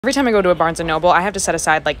Every time I go to a Barnes & Noble, I have to set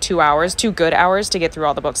aside like 2 hours, 2 good hours to get through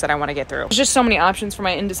all the books that I want to get through. There's just so many options for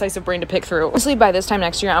my indecisive brain to pick through. Honestly, by this time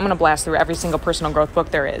next year, I'm going to blast through every single personal growth book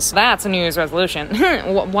there is. That's a New Year's resolution.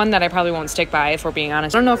 One that I probably won't stick by, if we're being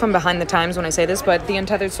honest. I don't know if I'm behind the times when I say this, but The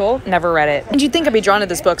Untethered Soul, never read it. And you'd think I'd be drawn to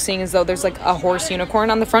this book, seeing as though there's like a horse unicorn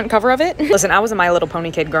on the front cover of it. Listen, I was a My Little Pony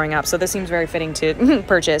kid growing up, so this seems very fitting to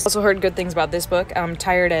purchase. Also heard good things about this book. I'm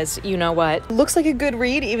tired as you know what. Looks like a good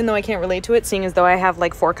read, even though I can't relate to it, seeing as though I have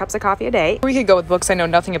like 4 cups of coffee a day. We could go with books I know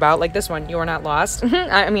nothing about, like this one, You Are Not Lost.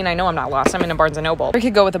 I mean, I know I'm not lost. I'm in a Barnes & Noble. We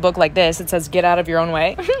could go with a book like this. It says, Get Out of Your Own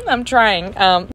Way. I'm trying.